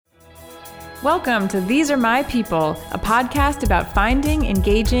Welcome to These Are My People, a podcast about finding,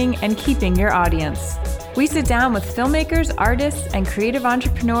 engaging, and keeping your audience. We sit down with filmmakers, artists, and creative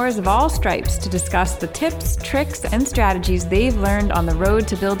entrepreneurs of all stripes to discuss the tips, tricks, and strategies they've learned on the road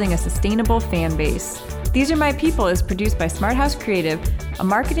to building a sustainable fan base. These Are My People is produced by Smart House Creative, a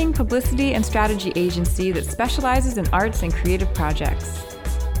marketing, publicity, and strategy agency that specializes in arts and creative projects.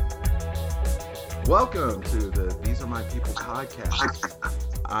 Welcome to the These Are My People podcast.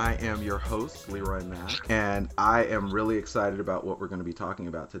 I am your host, Leroy Mack, and I am really excited about what we're going to be talking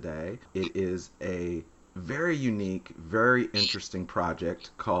about today. It is a very unique, very interesting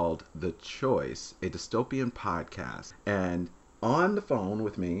project called The Choice, a dystopian podcast. And on the phone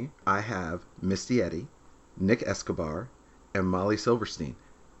with me, I have Misty Eddy, Nick Escobar, and Molly Silverstein.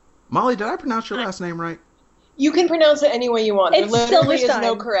 Molly, did I pronounce your last name right? You can pronounce it any way you want. There literally is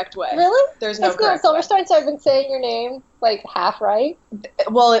no correct way. Really? There's no correct way. Silverstein, so I've been saying your name like half right.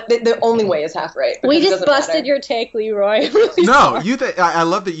 Well, the only way is half right. We just busted your take, Leroy. No, I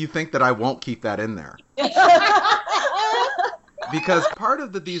love that you think that I won't keep that in there. Because part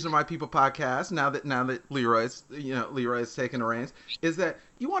of the These Are My People podcast, now that Leroy's taken the reins, is that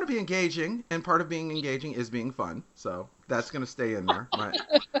you want to be engaging, and part of being engaging is being fun. So that's going to stay in there, right?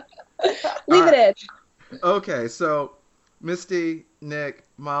 Leave it in. Okay, so Misty, Nick,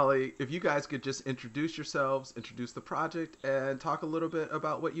 Molly, if you guys could just introduce yourselves, introduce the project, and talk a little bit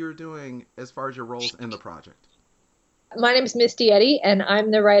about what you're doing as far as your roles in the project. My name is Misty Eddy, and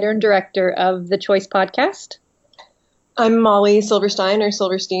I'm the writer and director of The Choice podcast. I'm Molly Silverstein or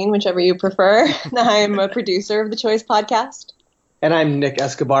Silverstein, whichever you prefer. I'm a producer of The Choice podcast. And I'm Nick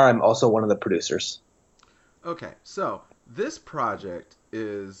Escobar. I'm also one of the producers. Okay, so this project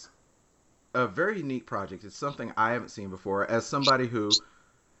is a very unique project. It's something I haven't seen before. As somebody who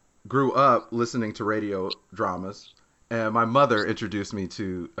grew up listening to radio dramas, and my mother introduced me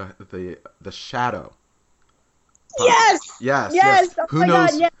to the Shadow. Yes. Oh Who my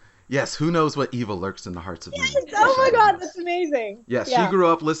knows? God, yes. Yes, who knows what evil lurks in the hearts of men? Oh my God, that's amazing. Yes, Yeah. She grew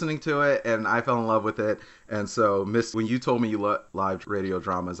up listening to it, and I fell in love with it. And so, when you told me you loved radio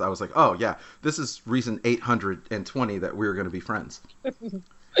dramas, I was like, oh yeah, this is reason 820 that we're going to be friends.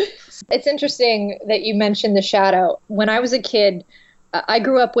 It's interesting that you mentioned The Shadow. When I was a kid, I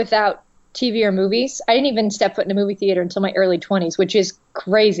grew up without TV or movies. I didn't even step foot in a movie theater until my early 20s, which is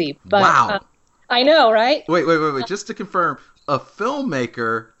crazy. But, wow. I know, right? Wait. Just to confirm, a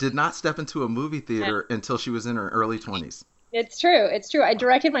filmmaker did not step into a movie theater until she was in her early 20s. It's true. I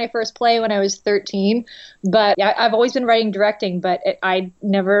directed my first play when I was 13, but I've always been writing, directing, but I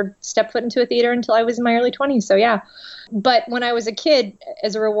never stepped foot into a theater until I was in my early 20s. So yeah. But when I was a kid,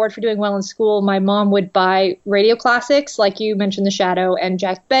 as a reward for doing well in school, my mom would buy radio classics, like you mentioned, The Shadow and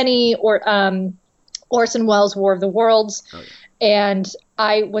Jack Benny, or Orson Welles' War of the Worlds. Oh, yeah. And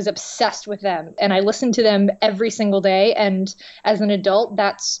I was obsessed with them, and I listened to them every single day. And as an adult,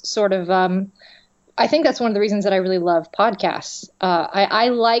 that's sort of, I think that's one of the reasons that I really love podcasts. I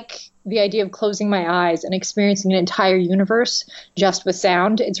like the idea of closing my eyes and experiencing an entire universe just with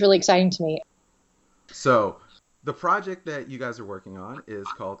sound. It's really exciting to me. So the project that you guys are working on is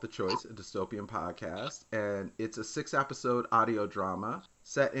called The Choice, a dystopian podcast, and it's a 6-episode audio drama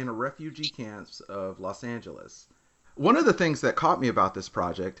set in a refugee camps of Los Angeles. One of the things that caught me about this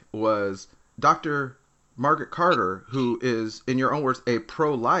project was Dr. Margaret Carter, who is, in your own words, a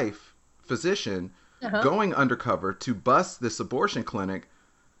pro-life physician, going undercover to bust this abortion clinic.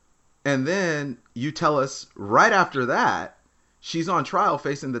 And then you tell us right after that, she's on trial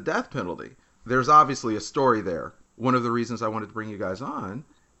facing the death penalty. There's obviously a story there. One of the reasons I wanted to bring you guys on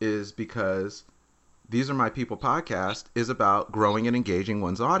is because These Are My People podcast is about growing and engaging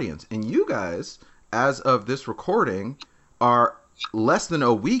one's audience. And you guys, as of this recording, are less than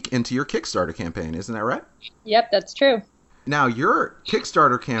a week into your Kickstarter campaign. Isn't that right? Yep, that's true. Now, your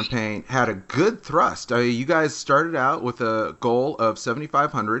Kickstarter campaign had a good thrust. You guys started out with a goal of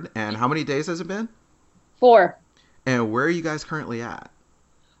 $7,500, and how many days has it been? 4. And where are you guys currently at?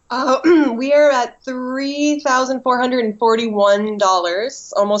 We are at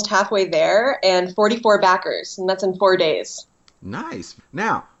 $3,441, almost halfway there, and 44 backers, and that's in 4 days. Nice.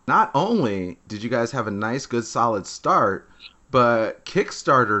 Now, not only did you guys have a nice, good, solid start, but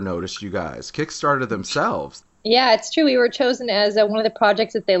Kickstarter noticed you guys. Kickstarter themselves. Yeah, it's true. We were chosen as one of the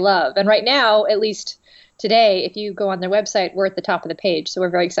projects that they love. And right now, at least today, if you go on their website, we're at the top of the page. So we're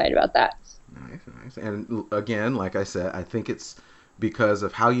very excited about that. Nice. And again, like I said, I think it's because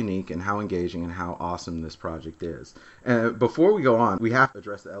of how unique and how engaging and how awesome this project is. And before we go on, we have to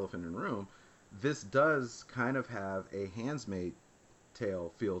address the elephant in the room. This does kind of have a Handmaid's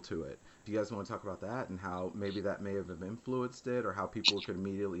Tale feel to it. Do you guys want to talk about that and how maybe that may have influenced it, or how people could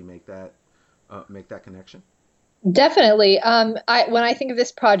immediately make that make that connection? Definitely. When I think of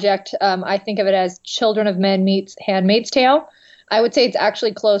this project, I think of it as Children of Men meets Handmaid's Tale. I would say it's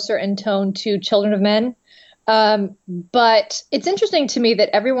actually closer in tone to Children of Men. But it's interesting to me that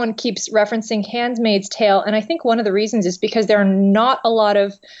everyone keeps referencing Handmaid's Tale. And I think one of the reasons is because there are not a lot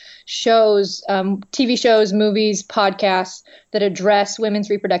of shows, TV shows, movies, podcasts that address women's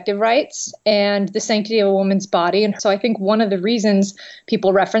reproductive rights and the sanctity of a woman's body. And so I think one of the reasons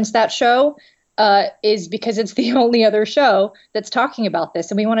people reference that show is because it's the only other show that's talking about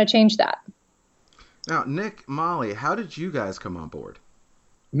this. And we want to change that. Now, Nick, Molly, how did you guys come on board?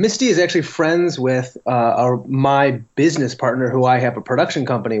 Misty is actually friends with my business partner who I have a production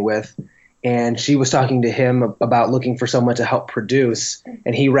company with, and she was talking to him about looking for someone to help produce,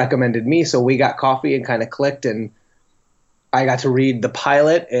 and he recommended me, so we got coffee and kind of clicked, and I got to read the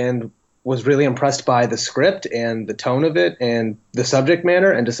pilot and was really impressed by the script and the tone of it and the subject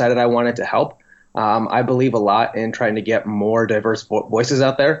matter and decided I wanted to help. I believe a lot in trying to get more diverse voices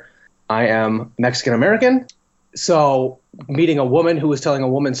out there. I am Mexican-American, so meeting a woman who was telling a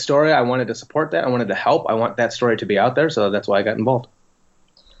woman's story, I wanted to support that. I wanted to help. I want that story to be out there, so that's why I got involved.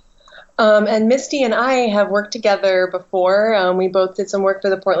 And Misty and I have worked together before. We both did some work for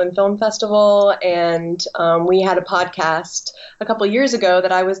the Portland Film Festival, and we had a podcast a couple years ago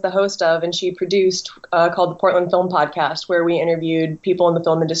that I was the host of, and she produced, called the Portland Film Podcast, where we interviewed people in the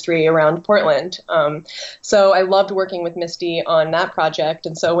film industry around Portland. So I loved working with Misty on that project,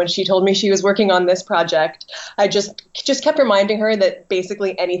 and so when she told me she was working on this project, I just kept reminding her that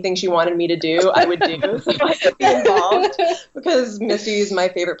basically anything she wanted me to do, I would do, so I could be involved, because Misty is my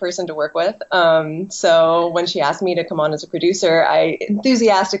favorite person to work with. So when she asked me to come on as a producer, I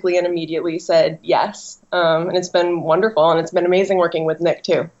enthusiastically and immediately said yes. And it's been wonderful, and it's been amazing working with Nick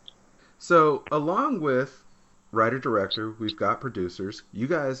too. So along with writer-director, we've got producers. You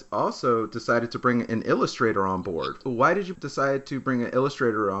guys also decided to bring an illustrator on board. Why did you decide to bring an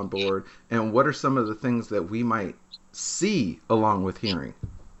illustrator on board, and what are some of the things that we might see along with hearing?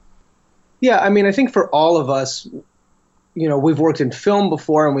 Yeah, I mean, I think for all of us, you know, we've worked in film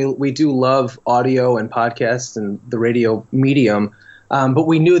before, and we do love audio and podcasts and the radio medium. But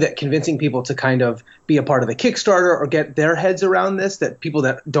we knew that convincing people to kind of be a part of the Kickstarter or get their heads around this, that people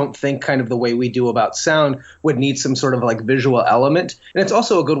that don't think kind of the way we do about sound would need some sort of like visual element. And it's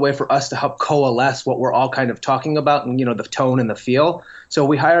also a good way for us to help coalesce what we're all kind of talking about and, you know, the tone and the feel. So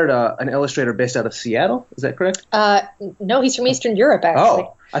we hired an illustrator based out of Seattle. Is that correct? No, he's from Eastern Europe, actually.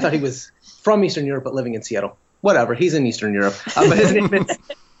 Oh, I thought he was from Eastern Europe but living in Seattle. Whatever, he's in Eastern Europe. But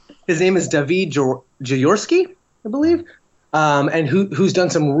his name is David Jaworski, I believe. And who's done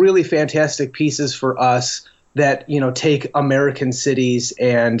some really fantastic pieces for us that, you know, take American cities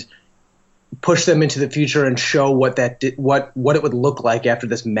and push them into the future and show what it would look like after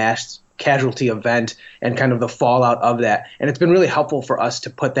this mass casualty event and kind of the fallout of that. And it's been really helpful for us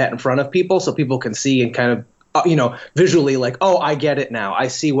to put that in front of people so people can see and kind of, you know, visually like, oh, I get it now. I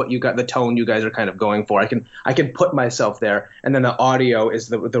see what you got, the tone you guys are kind of going for. I can put myself there, and then the audio is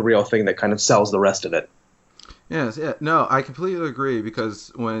the real thing that kind of sells the rest of it. Yes, yeah, no, I completely agree,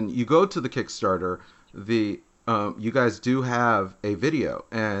 because when you go to the Kickstarter, you guys do have a video,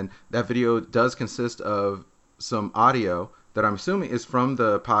 and that video does consist of some audio that I'm assuming is from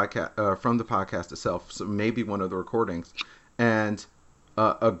the podcast itself, so maybe one of the recordings, and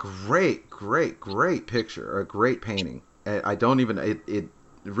a great picture, a great painting. It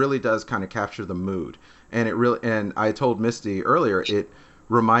really does kind of capture the mood, and I told Misty earlier, it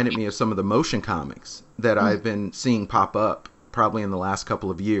reminded me of some of the motion comics that I've been seeing pop up probably in the last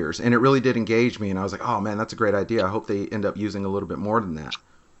couple of years, and it really did engage me, and I was like, oh man, that's a great idea. I hope they end up using a little bit more than that.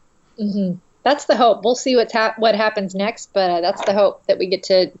 Mm-hmm. That's the hope. We'll see what happens next, but that's the hope, that we get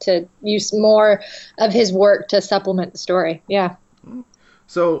to use more of his work to supplement the story. Yeah.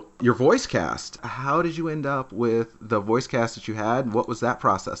 So your voice cast, how did you end up with the voice cast that you had? What was that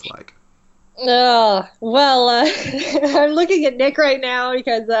process like? I'm looking at Nick right now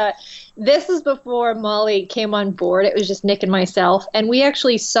because this is before Molly came on board. It was just Nick and myself, and we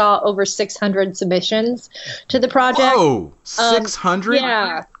actually saw over 600 submissions to the project. Whoa, 600?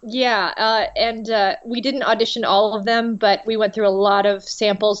 Yeah. And we didn't audition all of them, but we went through a lot of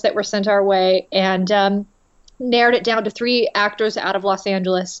samples that were sent our way, and narrowed it down to 3 actors out of Los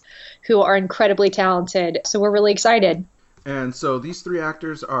Angeles who are incredibly talented. So we're really excited. And so these 3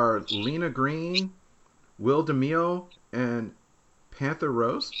 actors are Lena Green, Will DeMille, and Panther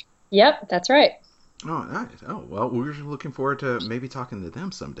Rose? Yep, that's right. Oh, nice. Oh, well, we're looking forward to maybe talking to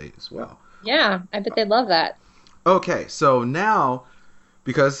them someday as well. Yeah, I bet they'd love that. Okay, so now,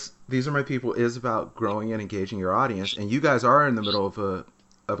 because These Are My People is about growing and engaging your audience, and you guys are in the middle of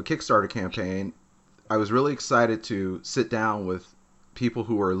of a Kickstarter campaign, I was really excited to sit down with people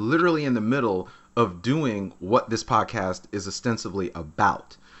who are literally in the middle of doing what this podcast is ostensibly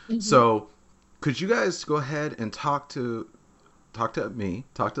about. Mm-hmm. So could you guys go ahead and talk to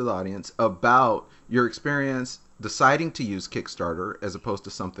the audience about your experience deciding to use Kickstarter as opposed to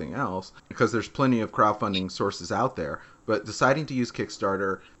something else, because there's plenty of crowdfunding sources out there, but deciding to use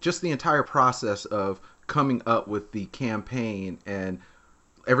Kickstarter, just the entire process of coming up with the campaign and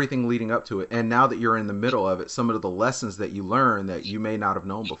everything leading up to it, and now that you're in the middle of it, some of the lessons that you learn that you may not have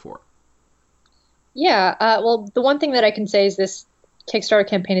known before. Yeah, well, the one thing that I can say is this Kickstarter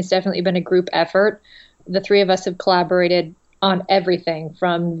campaign has definitely been a group effort. The three of us have collaborated on everything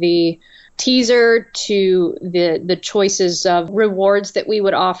from the teaser to the choices of rewards that we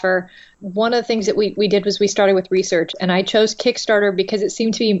would offer. One of the things that we did was we started with research, and I chose Kickstarter because it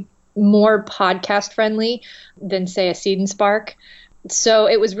seemed to be more podcast friendly than, say, a Seed and Spark. So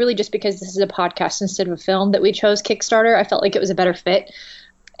it was really just because this is a podcast instead of a film that we chose Kickstarter. I felt like it was a better fit.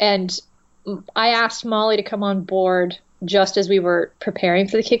 And I asked Molly to come on board just as we were preparing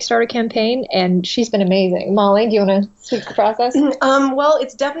for the Kickstarter campaign, and she's been amazing. Molly, do you want to speak to the process? Well,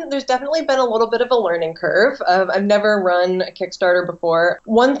 there's definitely been a little bit of a learning curve. I've never run a Kickstarter before.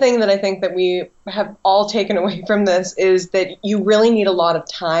 One thing that I think that we have all taken away from this is that you really need a lot of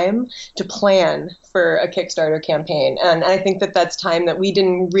time to plan for a Kickstarter campaign. And I think that that's time that we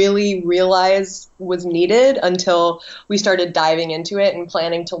didn't really realize was needed until we started diving into it and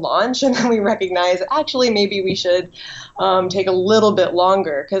planning to launch. And then we recognized actually maybe we should take a little bit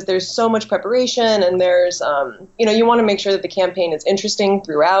longer, because there's so much preparation, and there's, you want to make sure that the campaign is interesting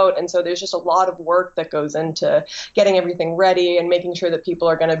throughout. And so there's just a lot of work that goes into getting everything ready and making sure that people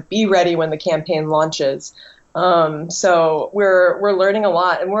are going to be ready when the campaign launches. So we're learning a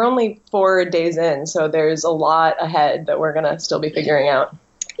lot, and we're only 4 days in. So there's a lot ahead that we're going to still be figuring out.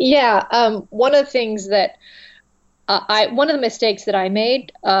 Yeah. One of the things that one of the mistakes that I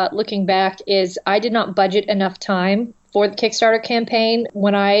made looking back is I did not budget enough time for the Kickstarter campaign.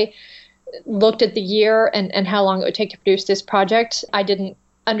 When I looked at the year and how long it would take to produce this project, I didn't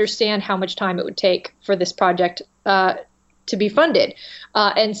understand how much time it would take for this project to be funded.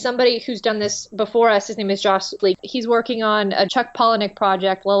 And somebody who's done this before us, his name is Josh Lee, he's working on a Chuck Palahniuk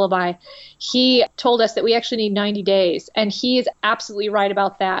project, Lullaby. He told us that we actually need 90 days, and he is absolutely right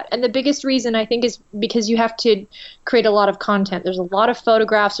about that. And the biggest reason, I think, is because you have to create a lot of content. There's a lot of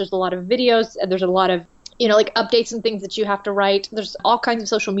photographs, there's a lot of videos, and there's a lot of like updates and things that you have to write. There's all kinds of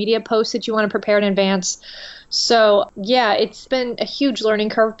social media posts that you want to prepare in advance. So yeah, it's been a huge learning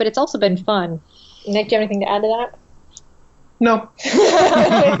curve, but it's also been fun. Nick, do you have anything to add to that? No.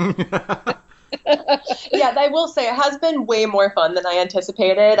 Yeah, I will say it has been way more fun than I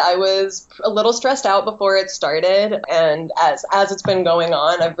anticipated. I was a little stressed out before it started, and as it's been going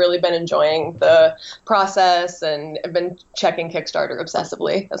on, I've really been enjoying the process, and I've been checking Kickstarter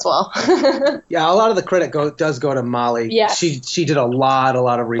obsessively as well. Yeah, a lot of the credit does go to Molly. Yeah. She did a lot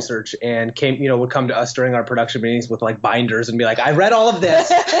of research, and would come to us during our production meetings with like binders and be like, I read all of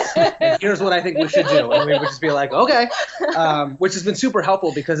this, and here's what I think we should do. And we would just be like, okay, which has been super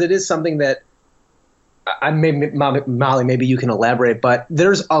helpful, because it is something that Molly, maybe you can elaborate, but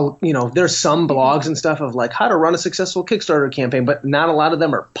there's there's some blogs and stuff of like how to run a successful Kickstarter campaign, but not a lot of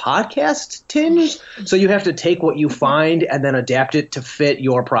them are podcast tinged. So you have to take what you find and then adapt it to fit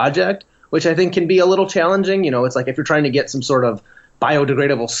your project, which I think can be a little challenging. It's like if you're trying to get some sort of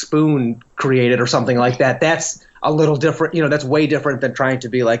biodegradable spoon created or something like that, that's a little different. That's way different than trying to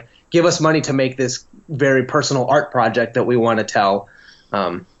be like, give us money to make this very personal art project that we want to tell.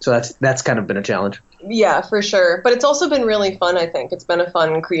 So that's kind of been a challenge. Yeah, for sure. But it's also been really fun, I think. It's been a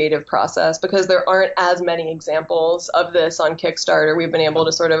fun creative process because there aren't as many examples of this on Kickstarter. We've been able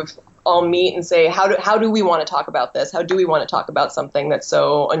to sort of all meet and say, how do we want to talk about this? How do we want to talk about something that's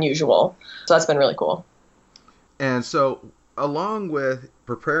so unusual? So that's been really cool. And so along with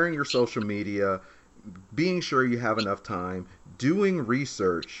preparing your social media, being sure you have enough time, doing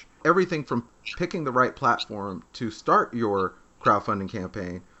research, everything from picking the right platform to start your crowdfunding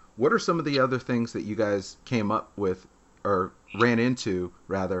campaign, what are some of the other things that you guys came up with or ran into,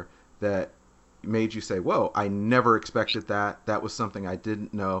 rather, that made you say, whoa, I never expected that. That was something I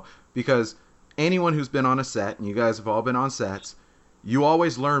didn't know. Because anyone who's been on a set, and you guys have all been on sets, you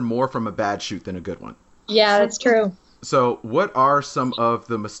always learn more from a bad shoot than a good one. Yeah, that's true. So what are some of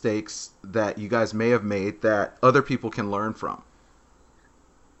the mistakes that you guys may have made that other people can learn from?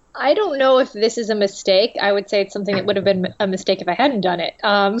 I don't know if this is a mistake. I would say it's something that would have been a mistake if I hadn't done it.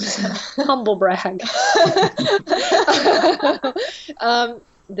 Humble brag.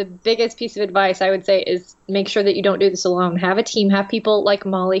 the biggest piece of advice I would say is make sure that you don't do this alone. Have a team, have people like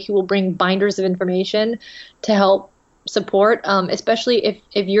Molly who will bring binders of information to help support, especially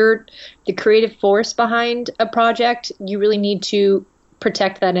if you're the creative force behind a project. You really need to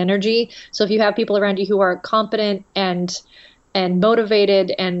protect that energy. So if you have people around you who are competent and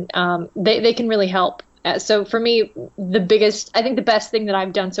motivated, and they can really help. So for me, I think the best thing that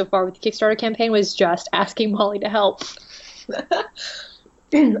I've done so far with the Kickstarter campaign was just asking Molly to help.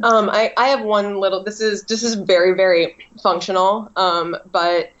 I have one little, this is very, very functional,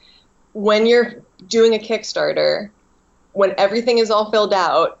 but when you're doing a Kickstarter, when everything is all filled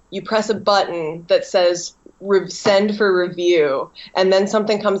out, you press a button that says send for review, and then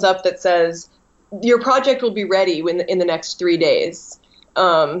something comes up that says your project will be ready in the next 3 days.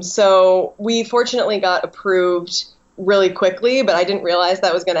 So we fortunately got approved really quickly, but I didn't realize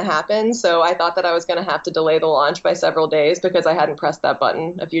that was going to happen. So I thought that I was going to have to delay the launch by several days because I hadn't pressed that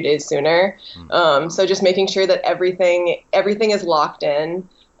button a few days sooner. So just making sure that everything is locked in.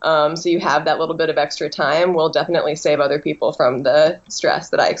 So you have that little bit of extra time will definitely save other people from the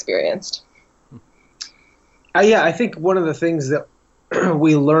stress that I experienced. Yeah, I think one of the things that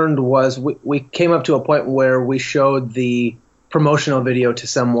we learned was we came up to a point where we showed the promotional video to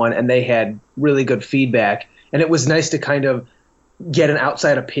someone and they had really good feedback. And it was nice to kind of get an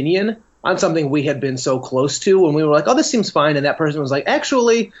outside opinion on something we had been so close to, and we were like, oh, this seems fine. And that person was like,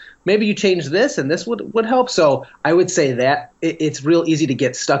 actually, maybe you change this and this would help. So I would say that it's real easy to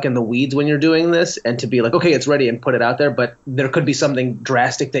get stuck in the weeds when you're doing this and to be like, okay, it's ready and put it out there. But there could be something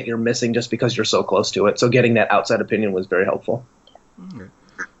drastic that you're missing just because you're so close to it. So getting that outside opinion was very helpful. Okay.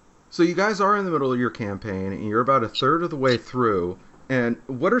 So you guys are in the middle of your campaign and you're about a third of the way through. And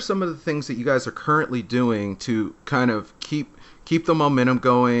what are some of the things that you guys are currently doing to kind of keep the momentum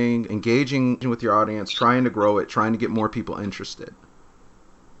going, engaging with your audience, trying to grow it, trying to get more people interested?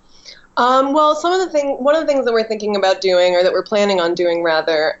 Well, one of the things that we're thinking about doing, or that we're planning on doing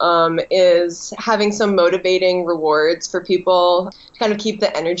rather, is having some motivating rewards for people to kind of keep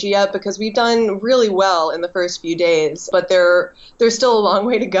the energy up, because we've done really well in the first few days, but there's still a long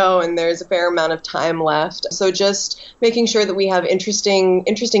way to go and there's a fair amount of time left. So just making sure that we have interesting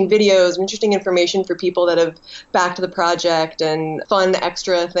videos, interesting information for people that have backed the project, and fun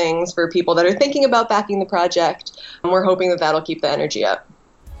extra things for people that are thinking about backing the project. We're hoping that that'll keep the energy up.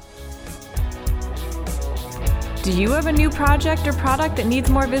 Do you have a new project or product that needs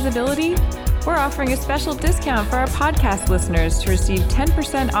more visibility? We're offering a special discount for our podcast listeners to receive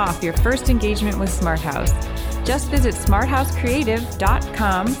 10% off your first engagement with Smart House. Just visit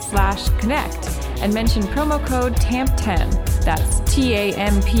smarthousecreative.com/connect and mention promo code TAMP10, that's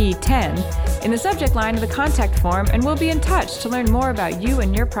TAMP10, in the subject line of the contact form, and we'll be in touch to learn more about you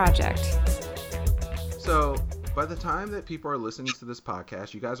and your project. So, by the time that people are listening to this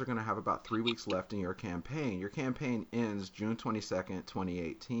podcast, you guys are going to have about 3 weeks left in your campaign. Your campaign ends June 22nd,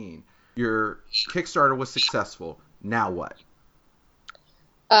 2018. Your Kickstarter was successful. Now what?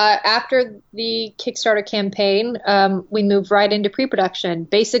 After the Kickstarter campaign, we moved right into pre-production.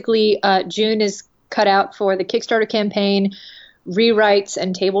 Basically, June is cut out for the Kickstarter campaign, rewrites,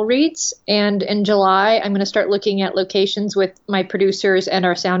 and table reads. And in July, I'm going to start looking at locations with my producers and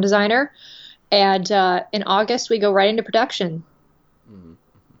our sound designer. And in August, we go right into production.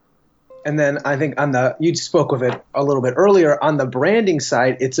 And then I think you spoke with it a little bit earlier, on the branding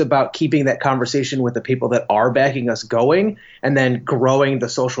side, it's about keeping that conversation with the people that are backing us going, and then growing the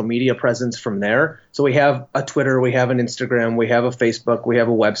social media presence from there. So we have a Twitter, we have an Instagram, we have a Facebook, we have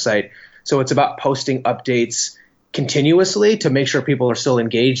a website. So it's about posting updates continuously to make sure people are still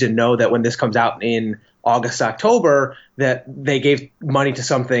engaged and know that when this comes out in August, October, that they gave money to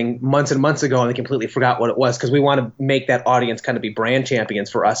something months and months ago and they completely forgot what it was, because we want to make that audience kind of be brand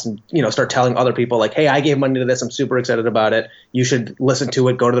champions for us and, start telling other people like, hey, I gave money to this. I'm super excited about it. You should listen to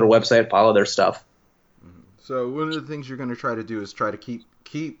it, go to their website, follow their stuff. So one of the things you're going to try to do is try to keep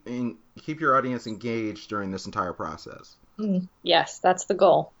your audience engaged during this entire process. Yes, that's the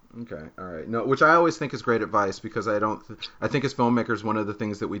goal. Okay. All right. No, which I always think is great advice, because I think as filmmakers, one of the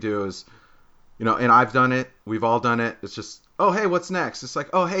things that we do is, and I've done it, we've all done it. It's just, oh, hey, what's next? It's like,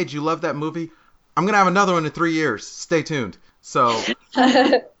 oh, hey, did you love that movie? I'm going to have another one in 3 years. Stay tuned. So,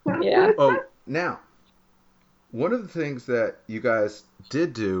 yeah. Oh, now, one of the things that you guys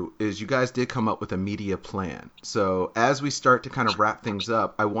did do is you guys did come up with a media plan. So as we start to kind of wrap things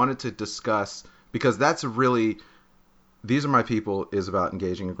up, I wanted to discuss, because that's really, These Are My People is about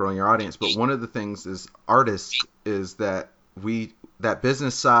engaging and growing your audience. But one of the things is artists is that that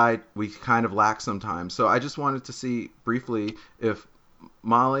business side, we kind of lack sometimes. So I just wanted to see briefly if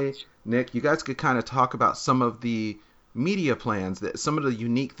Molly, Nick, you guys could kind of talk about some of the media plans, that some of the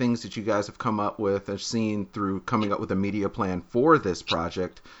unique things that you guys have come up with and seen through coming up with a media plan for this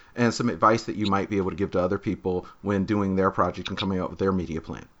project, and some advice that you might be able to give to other people when doing their project and coming up with their media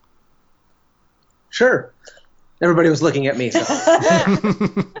plan. Sure. Everybody was looking at me. So.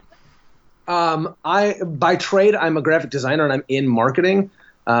 By trade, I'm a graphic designer and I'm in marketing.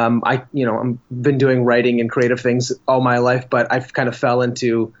 I've been doing writing and creative things all my life, but I've kind of fell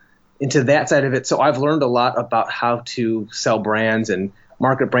into that side of it. So I've learned a lot about how to sell brands and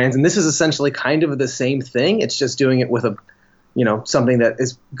market brands. And this is essentially kind of the same thing. It's just doing it with something that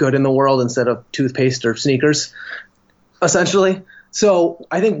is good in the world instead of toothpaste or sneakers, essentially. So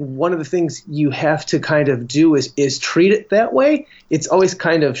I think one of the things you have to kind of do is treat it that way. It's always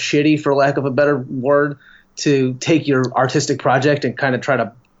kind of shitty, for lack of a better word, to take your artistic project and kind of try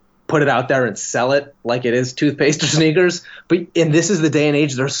to put it out there and sell it like it is toothpaste or sneakers. And this is the day and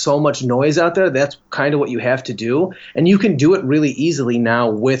age, there's so much noise out there. That's kind of what you have to do. And you can do it really easily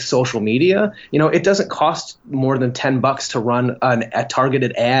now with social media. It doesn't cost more than $10 to run a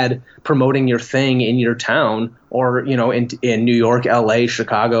targeted ad promoting your thing in your town, or, in New York, LA,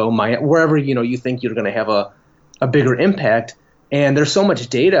 Chicago, Miami, wherever, you think you're going to have a bigger impact. And there's so much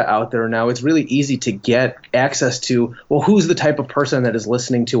data out there now, it's really easy to get access to, well, who's the type of person that is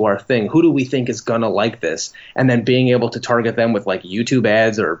listening to our thing? Who do we think is going to like this? And then being able to target them with like YouTube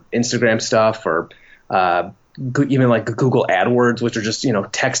ads or Instagram stuff, or even like Google AdWords, which are just,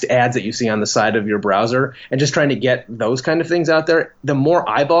 text ads that you see on the side of your browser, and just trying to get those kind of things out there. The more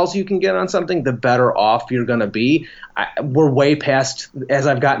eyeballs you can get on something, the better off you're going to be. We're way past, as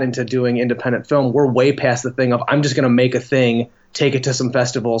I've gotten into doing independent film, we're way past the thing of I'm just going to make a thing, take it to some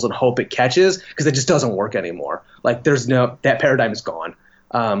festivals and hope it catches, because it just doesn't work anymore. Like that paradigm is gone.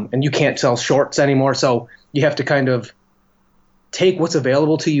 And you can't sell shorts anymore. So you have to kind of take what's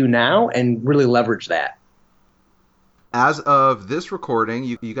available to you now and really leverage that. As of this recording,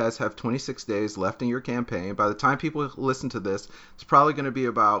 you guys have 26 days left in your campaign. By the time people listen to this, it's probably going to be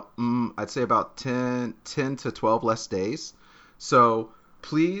about, I'd say about 10 to 12 less days. So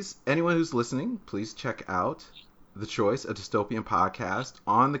please, anyone who's listening, please check out The Choice, a dystopian podcast,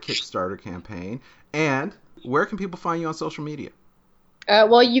 on the Kickstarter campaign. And where can people find you on social media?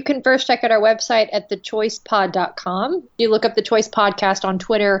 Well, you can first check out our website at thechoicepod.com. You look up The Choice Podcast on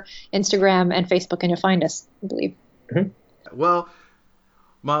Twitter, Instagram, and Facebook, and you'll find us, I believe. Mm-hmm. Well,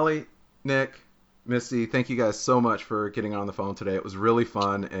 Molly, Nick, Misty, thank you guys so much for getting on the phone today. It was really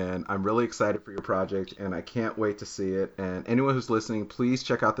fun, and I'm really excited for your project, and I can't wait to see it. And anyone who's listening, please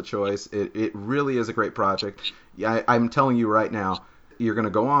check out The Choice. It really is a great project. I'm telling you right now, you're going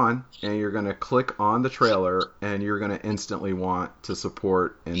to go on, and you're going to click on the trailer, and you're going to instantly want to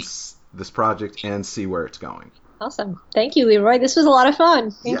support this project and see where it's going. Awesome. Thank you, Leroy. This was a lot of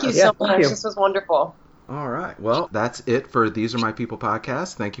fun. Thank you so much. This was wonderful. All right. Well, that's it for These Are My People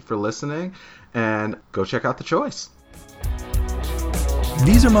podcast. Thank you for listening, and go check out The Choice.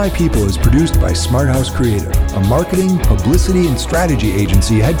 These Are My People is produced by Smart House Creative, a marketing, publicity, and strategy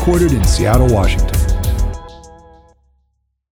agency headquartered in Seattle, Washington.